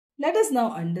Let us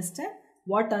now understand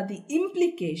what are the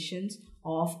implications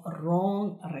of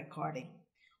wrong recording.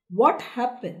 What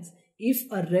happens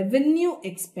if a revenue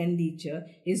expenditure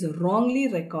is wrongly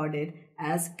recorded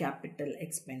as capital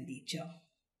expenditure?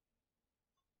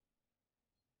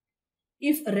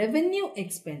 If revenue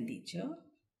expenditure,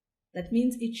 that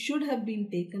means it should have been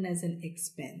taken as an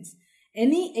expense.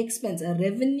 Any expense, a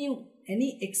revenue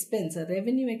expenditure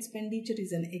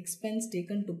is an expense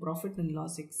taken to profit and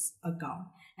loss account.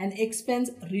 An expense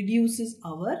reduces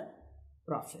our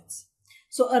profits.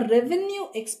 So a revenue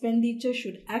expenditure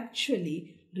should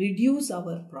actually reduce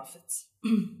our profits.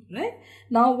 Right?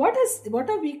 Now what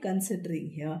are we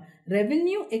considering here?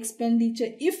 Revenue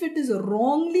expenditure, if it is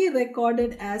wrongly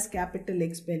recorded as capital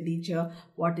expenditure,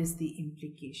 what is the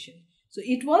implication? So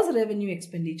it was revenue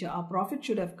expenditure, our profit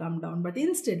should have come down, but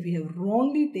instead we have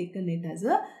wrongly taken it as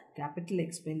a capital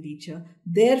expenditure.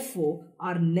 Therefore,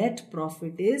 our net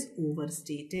profit is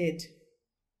overstated.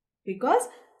 Because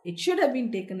it should have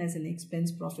been taken as an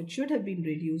expense, profit should have been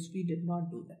reduced, we did not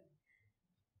do that.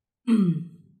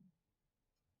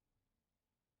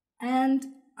 And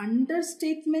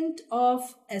understatement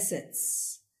of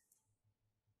assets,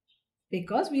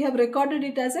 because we have recorded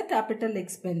it as a capital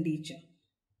expenditure.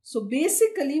 So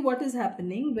basically what is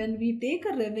happening when we take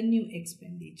a revenue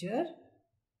expenditure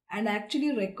and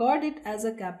actually record it as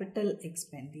a capital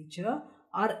expenditure,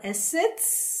 our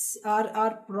assets,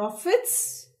 our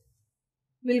profits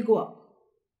will go up.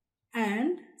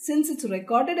 And since it's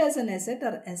recorded as an asset,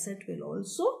 our asset will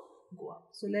also go up.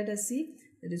 So let us see,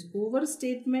 there is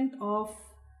overstatement of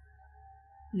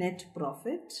net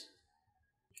profit.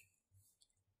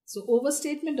 So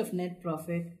overstatement of net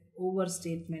profit,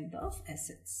 overstatement of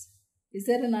assets. Is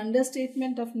there an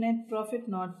understatement of net profit?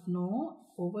 No.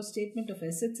 Overstatement of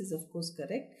assets is of course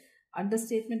correct.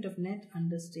 Understatement of net,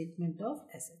 understatement of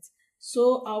assets.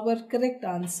 So our correct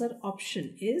answer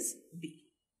option is B.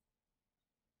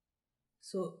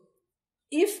 So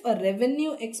if a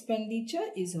revenue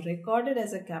expenditure is recorded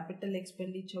as a capital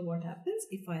expenditure, what happens?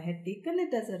 If I had taken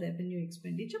it as a revenue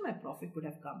expenditure, my profit would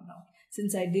have come down.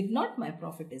 Since I did not, my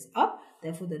profit is up.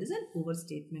 Therefore, there is an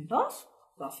overstatement of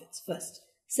profits first.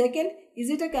 Second, is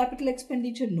it a capital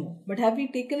expenditure? No. But have we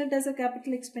taken it as a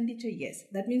capital expenditure? Yes.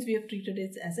 That means we have treated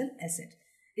it as an asset.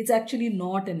 It's actually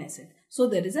not an asset. So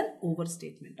there is an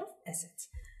overstatement of assets.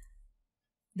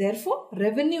 Therefore,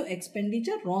 revenue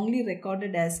expenditure wrongly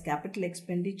recorded as capital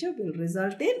expenditure will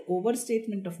result in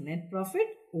overstatement of net profit,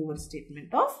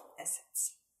 overstatement of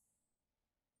assets.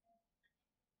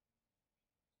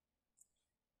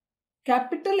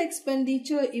 Capital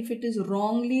expenditure, if it is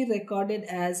wrongly recorded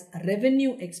as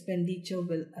revenue expenditure,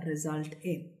 will result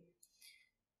in.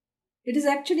 It is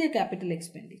actually a capital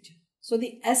expenditure. So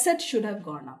the asset should have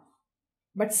gone up.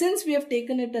 But since we have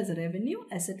taken it as revenue,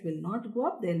 asset will not go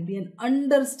up. There will be an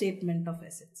understatement of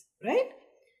assets, right?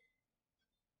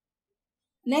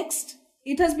 Next,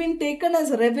 it has been taken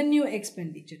as revenue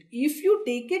expenditure. If you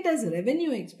take it as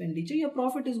revenue expenditure, your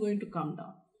profit is going to come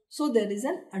down. So there is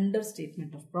an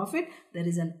understatement of profit. There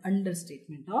is an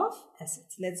understatement of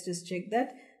assets. Let's just check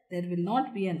that. There will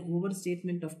not be an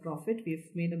overstatement of profit. We've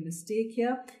made a mistake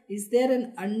here. Is there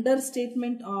an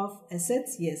understatement of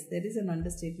assets? Yes, there is an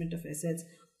understatement of assets.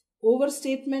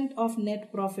 Overstatement of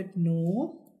net profit?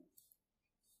 No.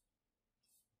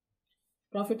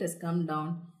 Profit has come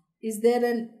down. Is there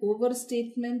an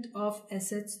overstatement of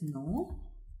assets? No.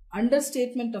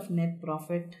 Understatement of net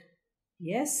profit?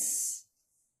 Yes.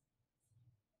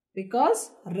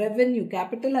 Because revenue,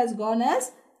 capital has gone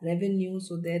as revenue,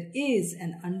 so there is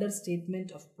an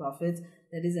understatement of profits,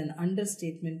 there is an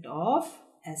understatement of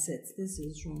assets. This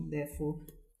is wrong, therefore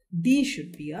D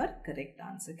should be our correct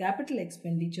answer. Capital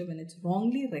expenditure, when it's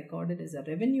wrongly recorded as a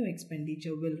revenue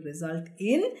expenditure, will result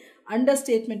in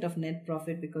understatement of net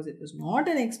profit because it was not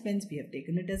an expense, we have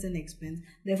taken it as an expense,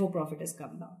 therefore profit has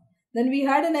come down. Then we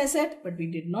had an asset, but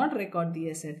we did not record the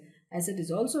asset. Asset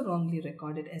is also wrongly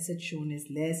recorded, asset shown is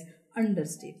less,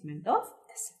 understatement of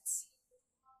assets.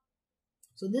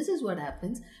 So this is what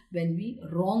happens when we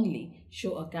wrongly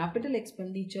show a capital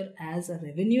expenditure as a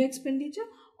revenue expenditure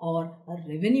or a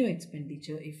revenue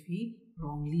expenditure if we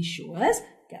wrongly show as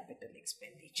capital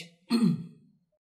expenditure.